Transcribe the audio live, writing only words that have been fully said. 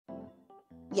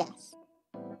Yes.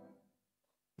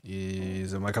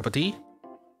 Is it my cup of tea?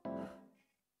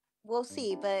 We'll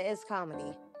see, but it's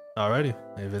comedy. Alrighty.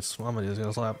 If it's comedy, it's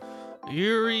gonna slap.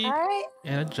 Yuri All right.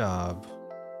 and a job.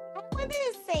 I wanted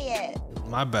to say it.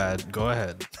 My bad. Go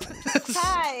ahead.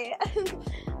 Hi.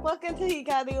 Welcome to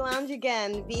Hikari Lounge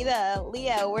again. Vita,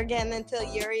 Leo, we're getting into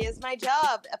Yuri is My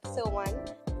Job, episode 1.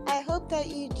 I hope that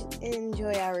you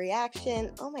enjoy our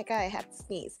reaction. Oh my god, I have to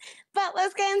sneeze. But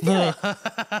let's get into it.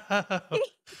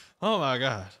 Oh my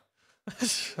god.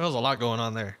 There was a lot going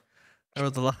on there. There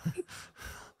was a lot.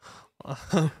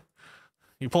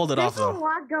 You pulled it off though. There's a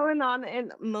lot going on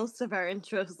in most of our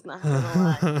intros, not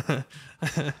gonna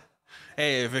lie.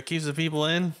 Hey, if it keeps the people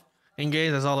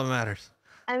engaged, that's all that matters.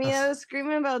 I mean, I was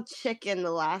screaming about chicken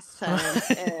the last time.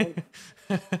 And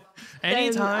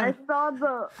Anytime. I saw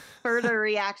the further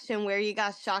reaction where you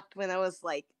got shocked when I was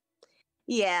like,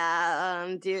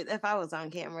 yeah, dude, if I was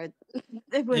on camera,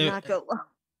 it would not go well.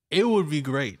 It would be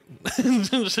great.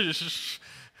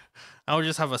 I would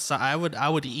just have I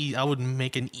would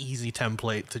make an easy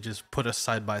template to just put us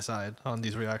side by side on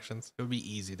these reactions. It would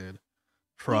be easy, dude.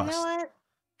 Trust. You know what?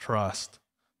 Trust.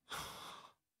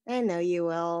 I know you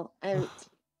will. It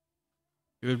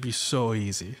would be so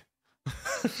easy.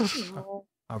 No.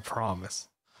 I promise.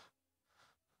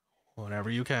 Whenever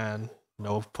you can,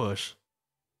 no push.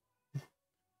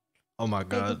 Oh my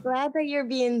god. I'm glad that you're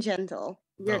being gentle.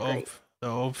 You're great. The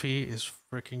OP is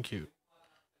freaking cute.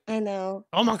 I know.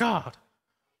 Oh my god.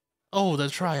 Oh, the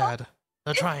triad.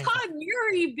 The triangle. It's called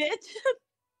Yuri, bitch.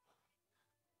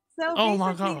 So oh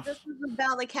my basically, gosh. this is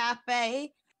about a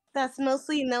cafe that's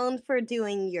mostly known for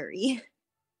doing Yuri.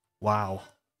 Wow.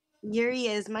 Yuri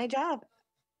is my job.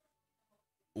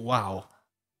 Wow.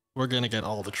 We're gonna get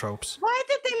all the tropes. Why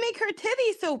did they make her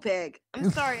titty so big?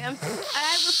 I'm sorry. I was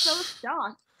so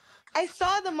shocked. I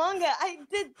saw the manga. I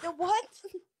did the what?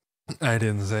 I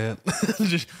didn't say it.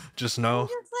 just know. I'm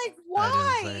just like, why?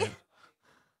 I didn't say it.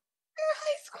 You're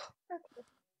high school.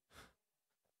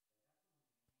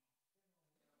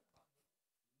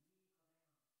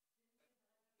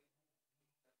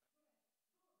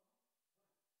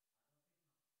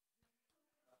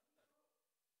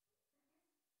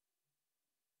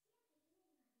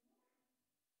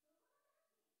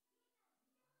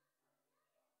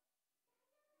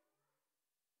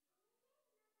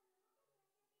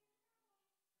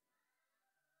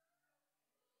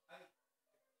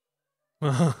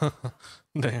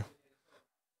 Damn.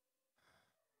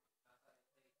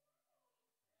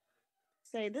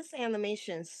 Say, this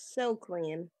animation is so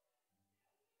clean.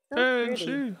 So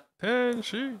Tenshi.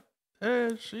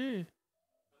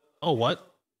 Oh,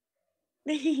 what?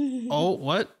 Oh,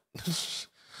 what?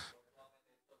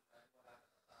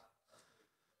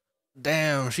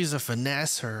 Damn, she's a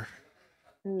finesser.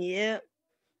 Yep.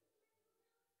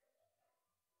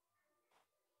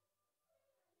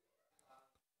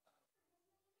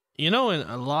 You know, in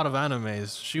a lot of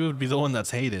animes, she would be the one that's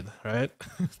hated, right?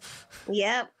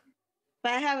 Yep.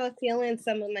 But I have a feeling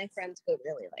some of my friends would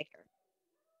really like her.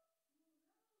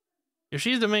 If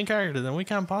she's the main character, then we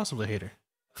can't possibly hate her.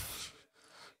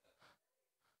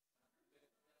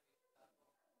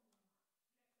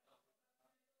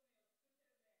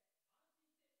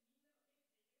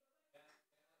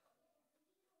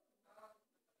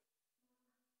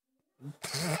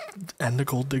 And the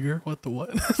gold digger? What the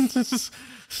what?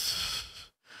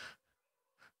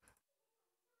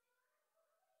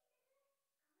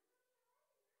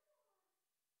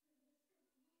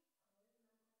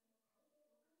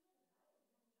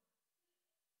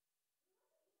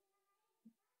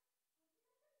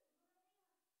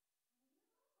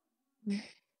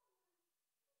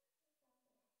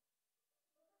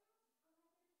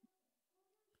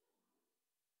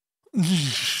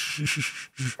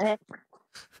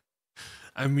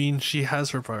 I mean, she has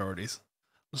her priorities.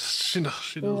 She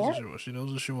knows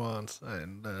what she wants,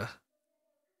 and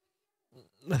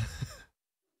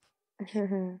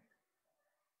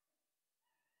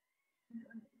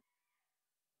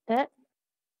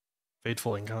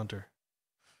fateful encounter.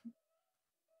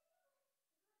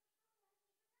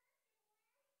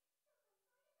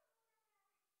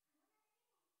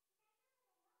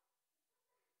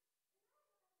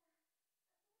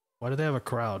 Why do they have a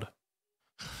crowd?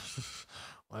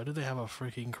 Why do they have a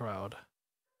freaking crowd?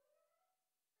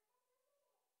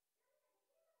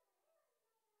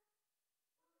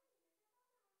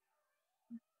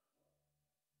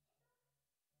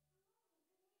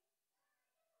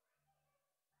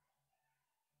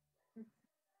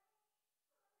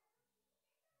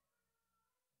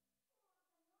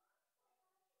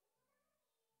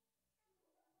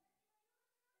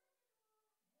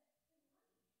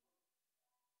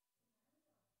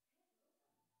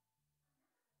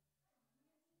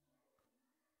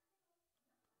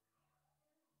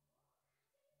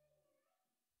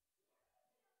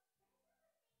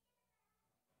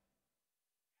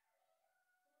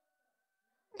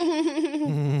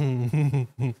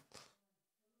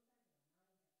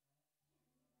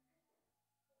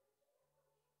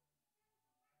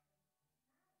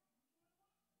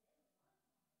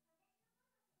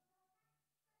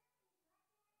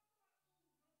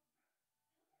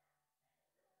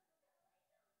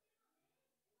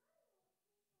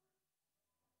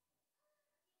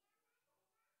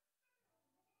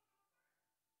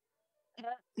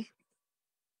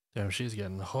 Damn, she's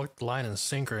getting hooked, line, and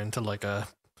sinker into like a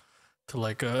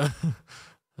a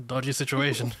dodgy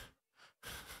situation.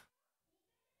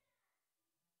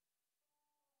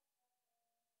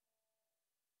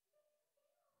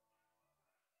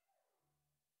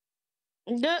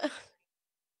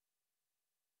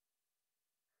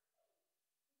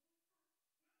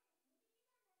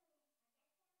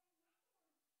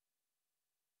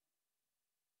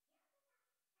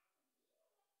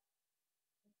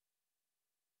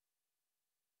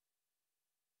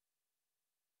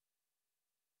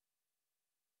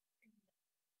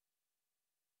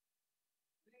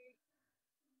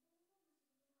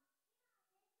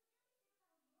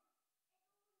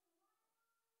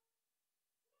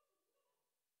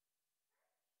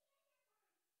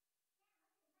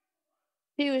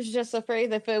 She was just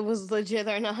afraid if it was legit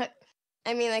or not.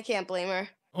 I mean, I can't blame her.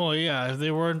 Oh yeah, if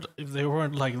they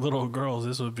weren't like little girls,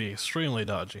 this would be extremely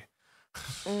dodgy.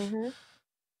 Mm-hmm.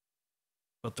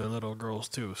 But they're little girls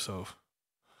too, so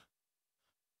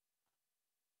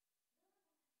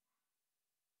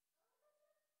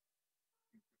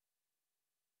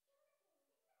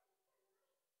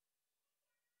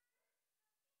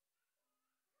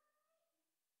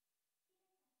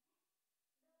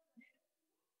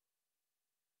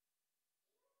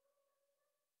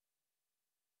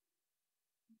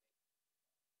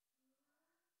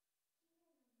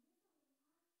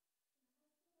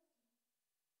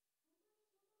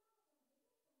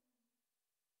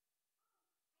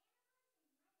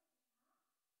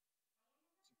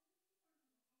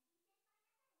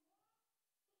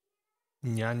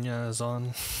Nyanya is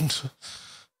on.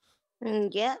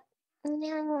 Yep.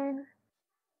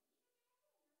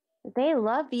 They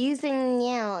love using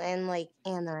meow in like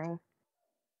anime.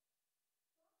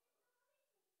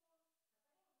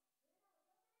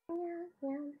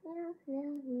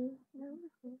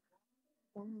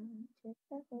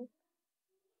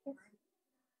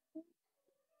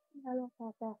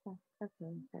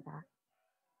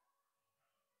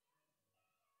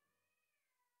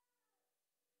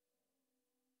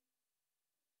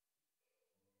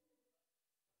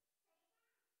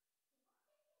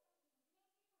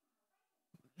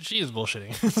 She is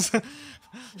bullshitting.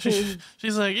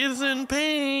 She's like, it's in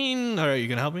pain. All right, you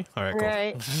can help me. All right, cool.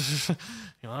 Right.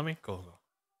 You want me? Cool.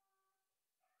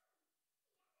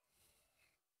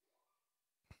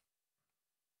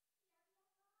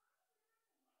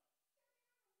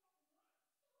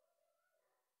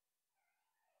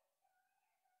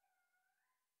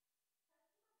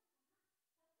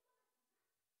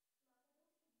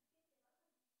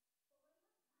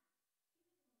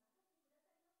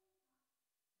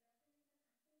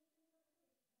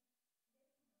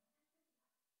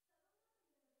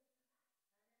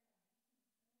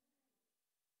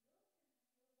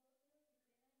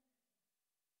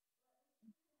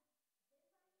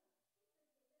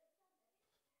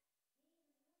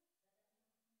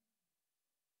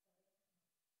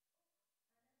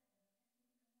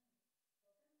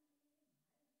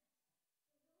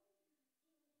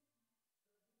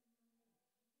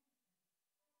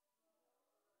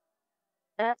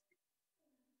 Uh,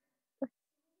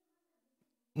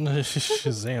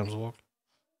 Shazam's walk.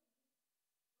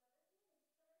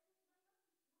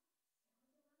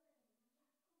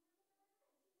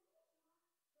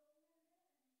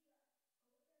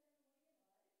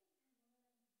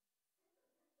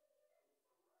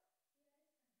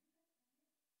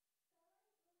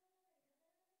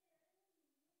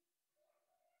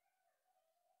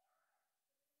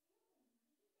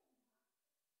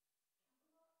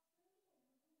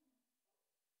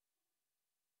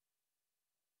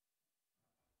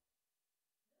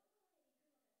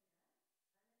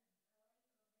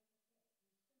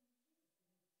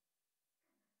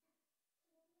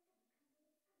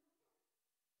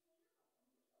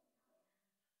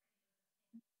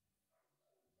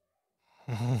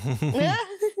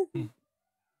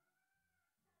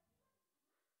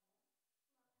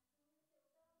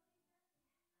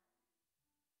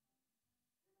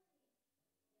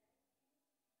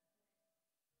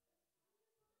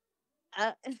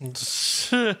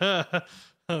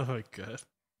 Oh my god.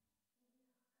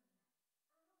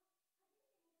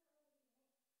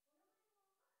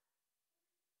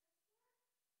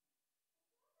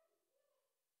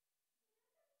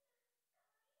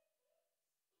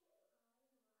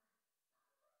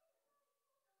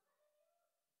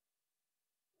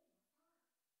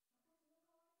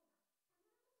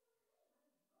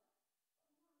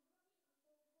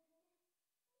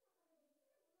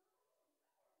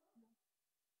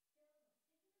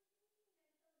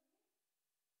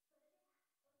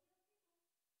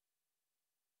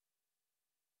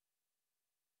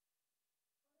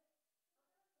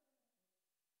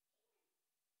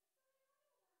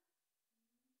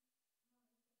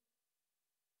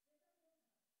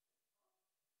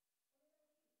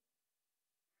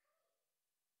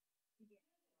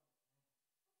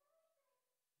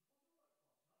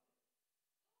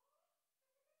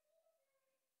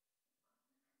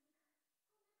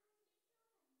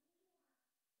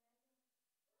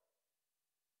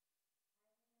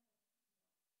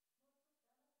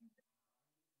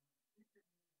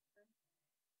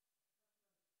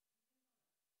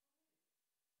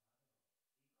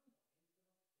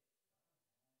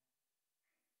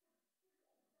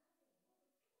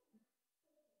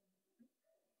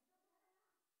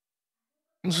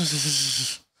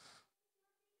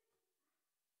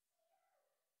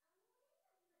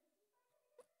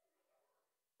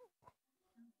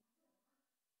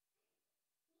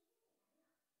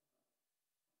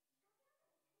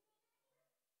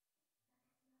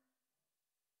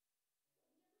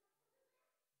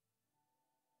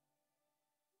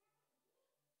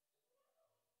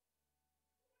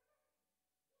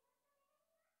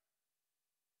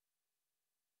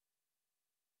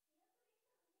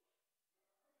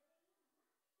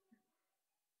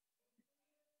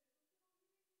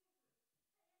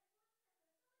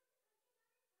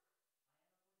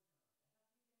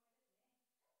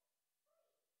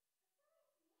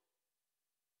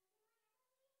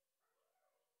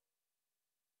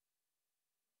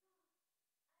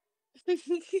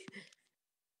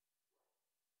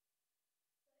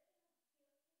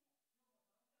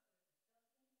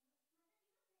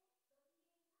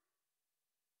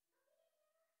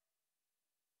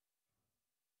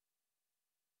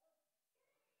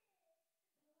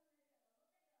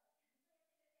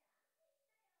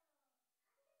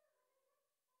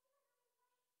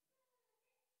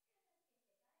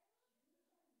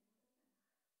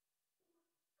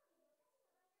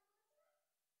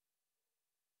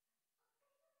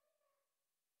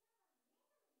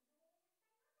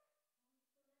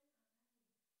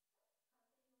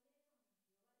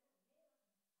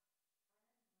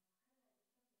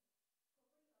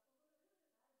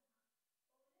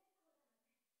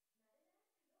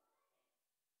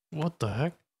 What the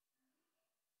heck?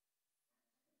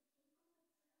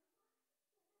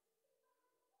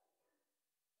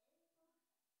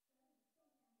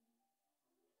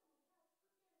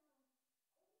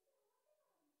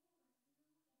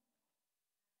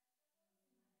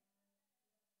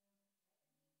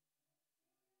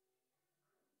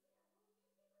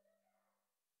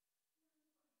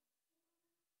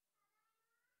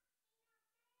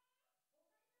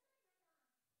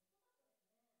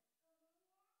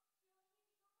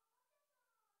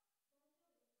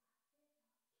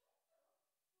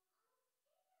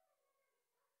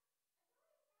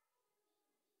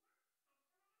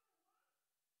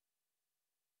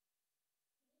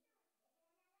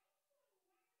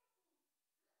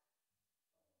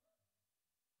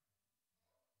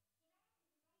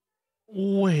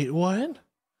 Wait, what?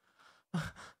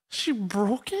 She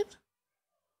broke it?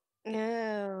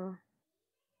 No.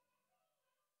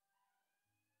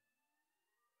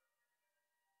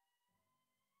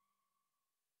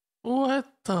 What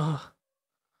the?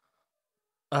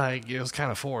 It was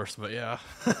kind of forced, but yeah.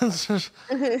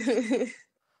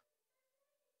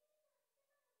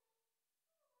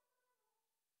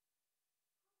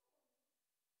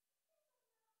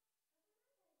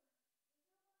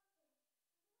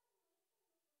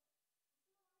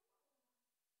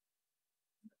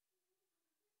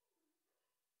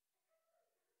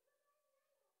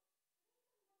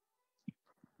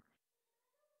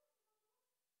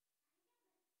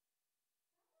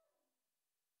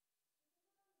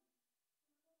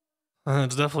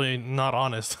 It's definitely not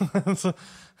honest. It's,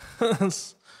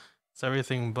 it's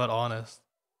everything but honest.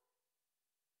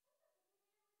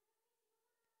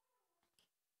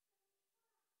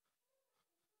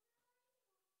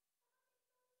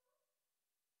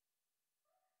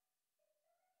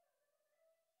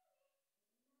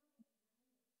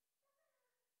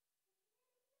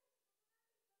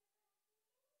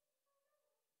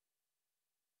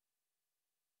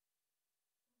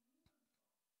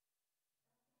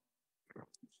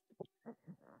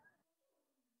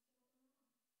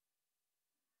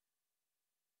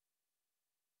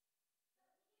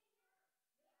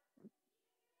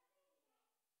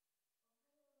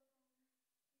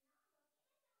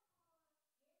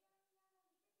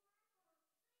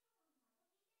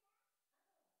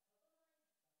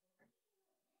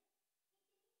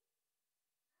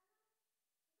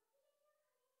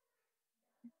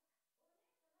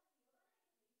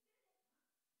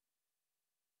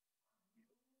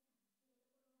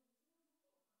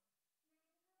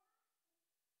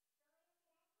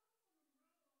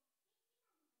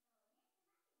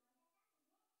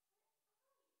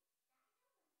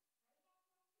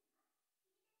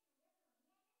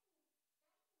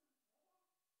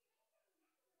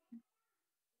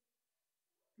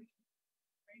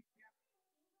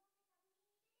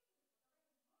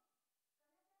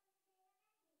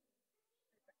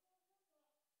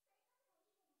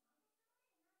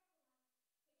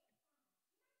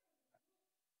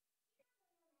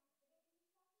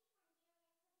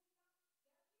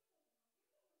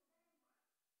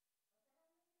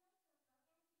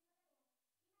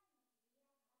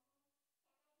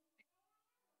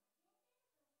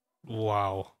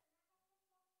 Wow.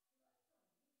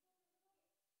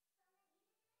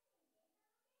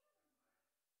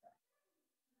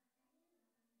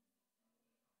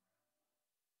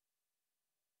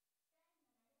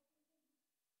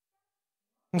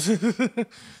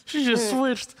 She just Mm.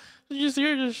 switched. You just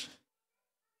hear this.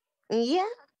 Yeah.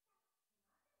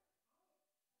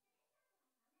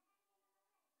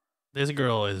 This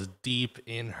girl is deep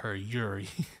in her Yuri.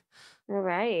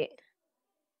 Right.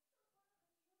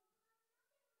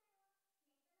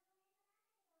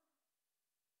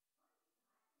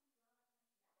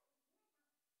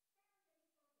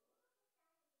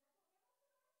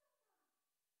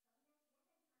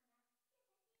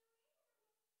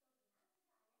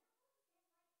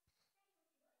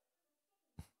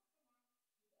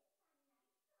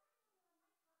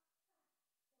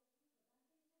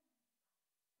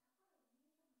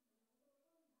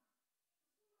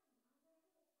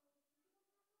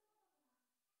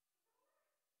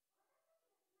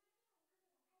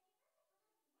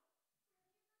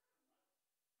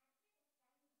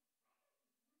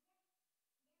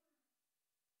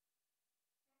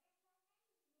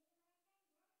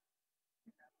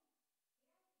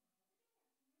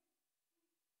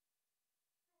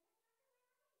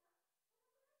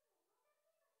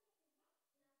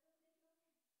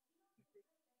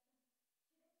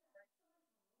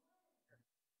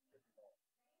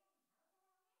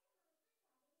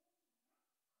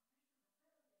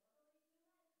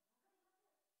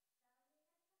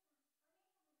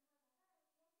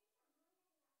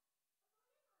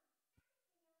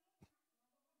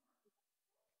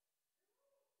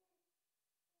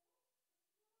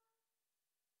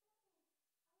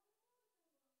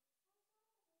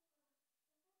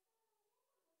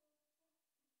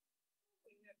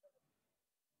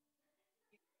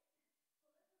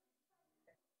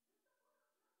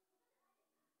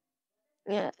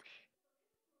 Yeah.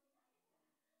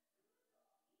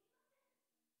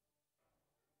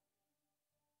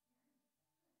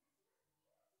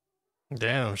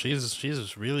 Damn,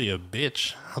 she's really a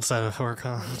bitch outside of work,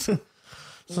 huh?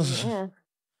 Yeah.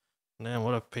 Damn,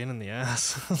 what a pain in the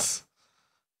ass.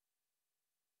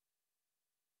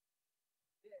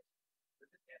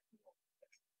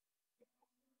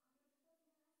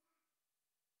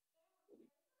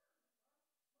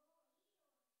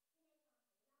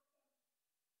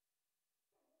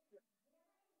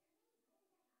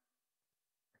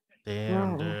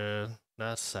 Damn, Oh. dude,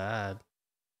 that's sad.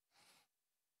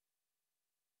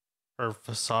 Her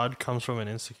facade comes from an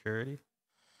insecurity.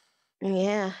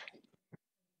 Yeah.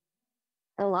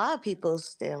 A lot of people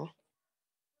still.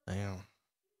 Damn.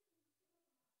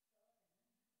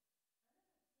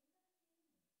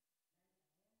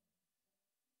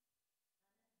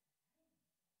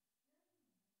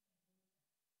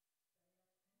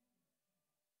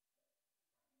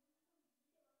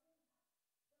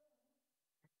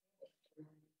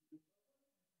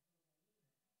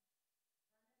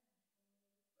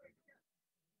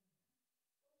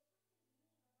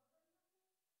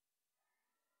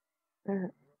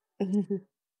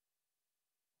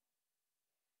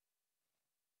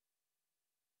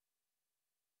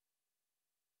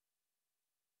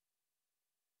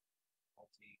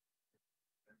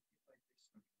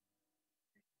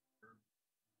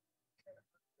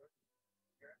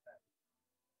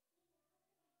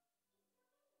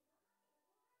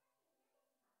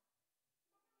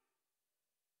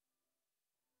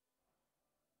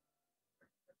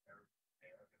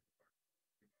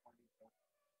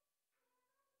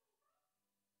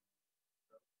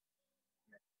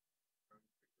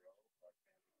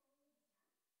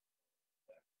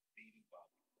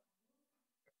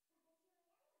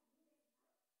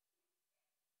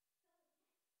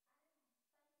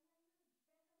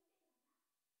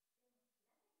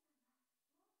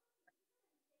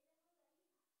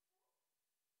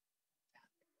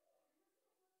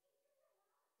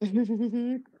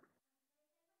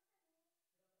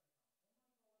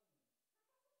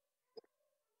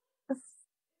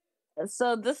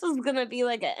 So this is gonna be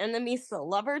like an enemies to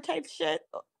lover type shit.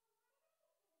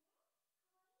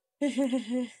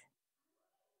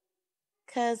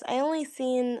 Cause I only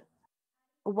seen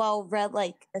read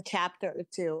like a chapter or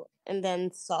two and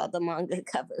then saw the manga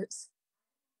covers.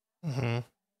 Mm-hmm.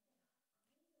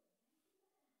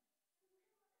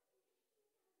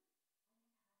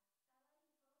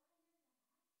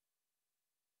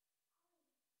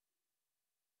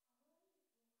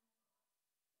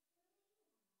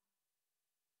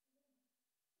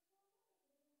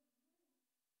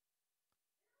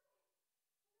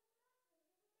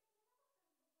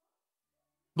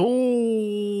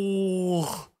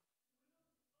 Oh,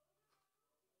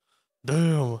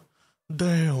 damn,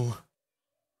 damn.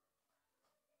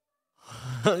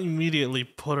 Immediately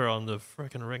put her on the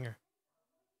freaking ringer.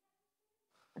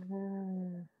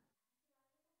 Mm.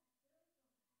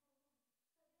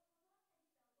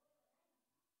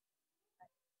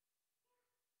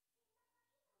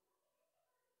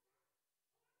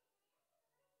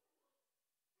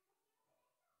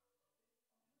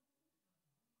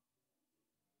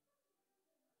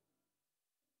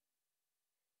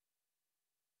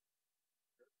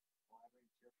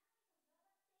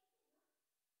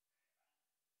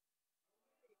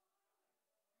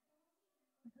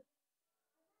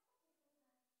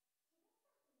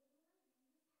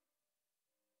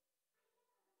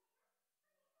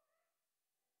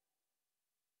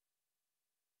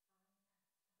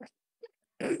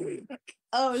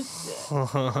 Oh shit.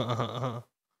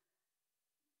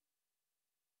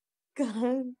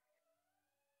 God.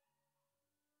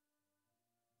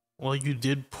 Well, you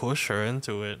did push her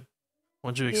into it.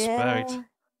 What'd you expect?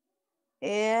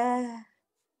 Yeah.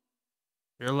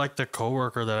 You're like the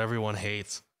coworker that everyone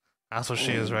hates. That's what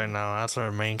she is right now. That's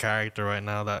our main character right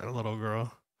now, that little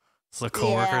girl. It's the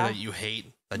coworker that you hate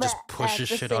that But just pushes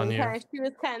shit on you. Time, she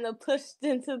was kind of pushed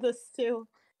into this too.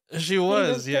 She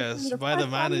was, yes, by the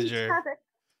manager.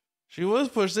 She was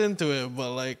pushed into it,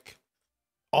 but like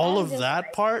all of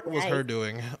that part was her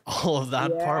doing. All of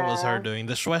that part was her doing.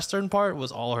 The Schwestern part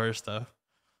was all her stuff.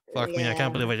 Fuck me, I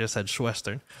can't believe I just said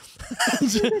Schwestern.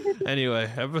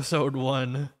 Anyway, episode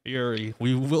 1, Yuri.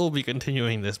 We will be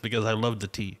continuing this because I love the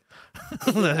tea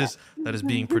that is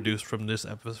being produced from these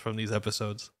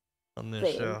episodes on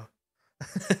this show.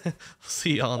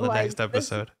 See you on the next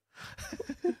episode.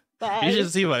 You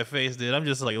should see my face, dude. I'm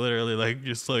just like literally like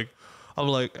just like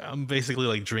I'm basically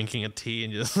like drinking a tea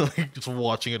and just like just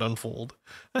watching it unfold.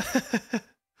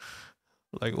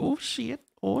 Like, oh shit.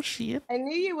 I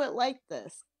knew you would like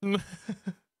this.